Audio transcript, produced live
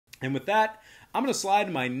And with that, I'm going to slide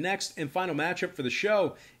to my next and final matchup for the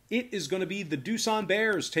show. It is going to be the Doosan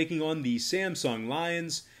Bears taking on the Samsung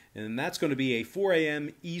Lions, and that's going to be a 4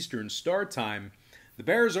 a.m. Eastern start time. The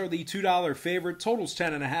Bears are the $2 favorite, totals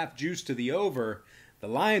 10.5 juice to the over. The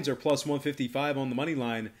Lions are plus 155 on the money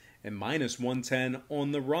line and minus 110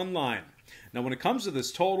 on the run line. Now, when it comes to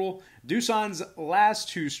this total, Doosan's last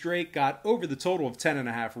two straight got over the total of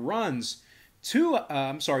 10.5 runs.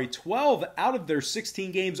 12 out of their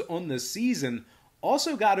 16 games on the season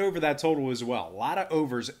also got over that total as well. A lot of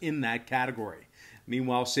overs in that category.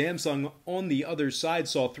 Meanwhile, Samsung on the other side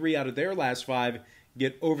saw 3 out of their last 5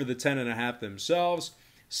 get over the 10.5 themselves.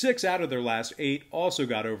 6 out of their last 8 also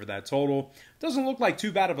got over that total. Doesn't look like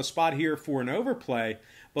too bad of a spot here for an overplay,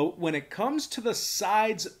 but when it comes to the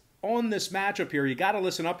sides on this matchup here, you got to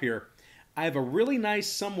listen up here. I have a really nice,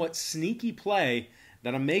 somewhat sneaky play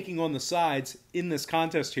that I'm making on the sides in this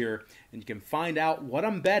contest here, and you can find out what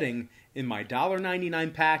I'm betting in my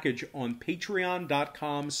 $1.99 package on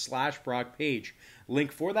patreon.com/Brock page.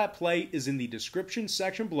 Link for that play is in the description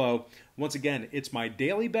section below. Once again, it's my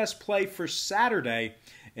daily best play for Saturday,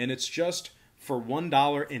 and it's just for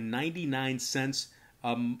 $1.99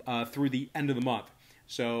 through the end of the month.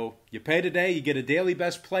 So you pay today, you get a daily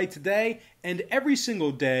best play today, and every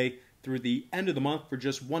single day through the end of the month for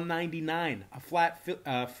just $1.99,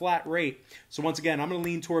 a flat rate. So once again, I'm going to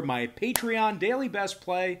lean toward my Patreon daily best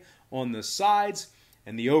play on the sides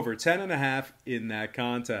and the over 10.5 in that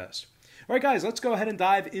contest. All right, guys, let's go ahead and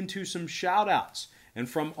dive into some shout-outs. And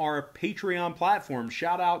from our Patreon platform,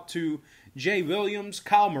 shout-out to Jay Williams,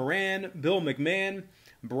 Kyle Moran, Bill McMahon,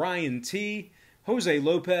 Brian T., Jose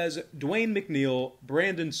Lopez, Dwayne McNeil,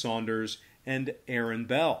 Brandon Saunders, and Aaron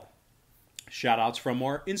Bell. Shoutouts from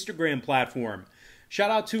our Instagram platform. Shout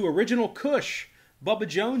out to Original Kush, Bubba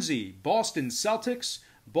Jonesy, Boston Celtics,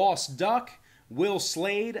 Boss Duck, Will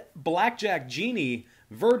Slade, Blackjack Genie,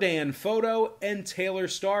 Verdan Photo, and Taylor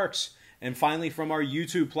Starks. And finally from our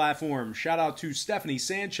YouTube platform, shout out to Stephanie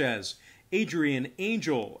Sanchez, Adrian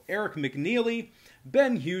Angel, Eric McNeely,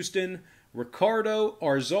 Ben Houston, Ricardo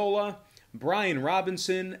Arzola, Brian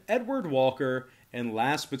Robinson, Edward Walker, and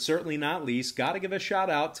last but certainly not least, got to give a shout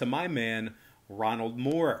out to my man, Ronald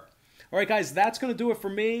Moore. All right, guys, that's going to do it for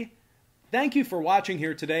me. Thank you for watching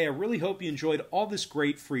here today. I really hope you enjoyed all this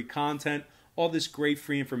great free content, all this great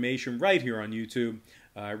free information right here on YouTube.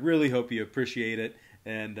 I really hope you appreciate it,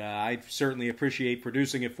 and I certainly appreciate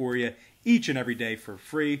producing it for you each and every day for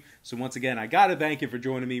free. So once again, I got to thank you for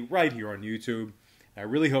joining me right here on YouTube. I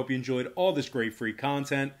really hope you enjoyed all this great free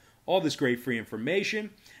content, all this great free information.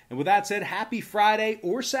 And with that said, happy Friday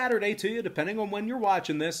or Saturday to you, depending on when you're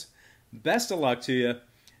watching this. Best of luck to you.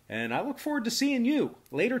 And I look forward to seeing you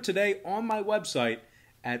later today on my website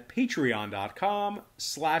at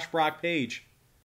patreon.com/Brock page.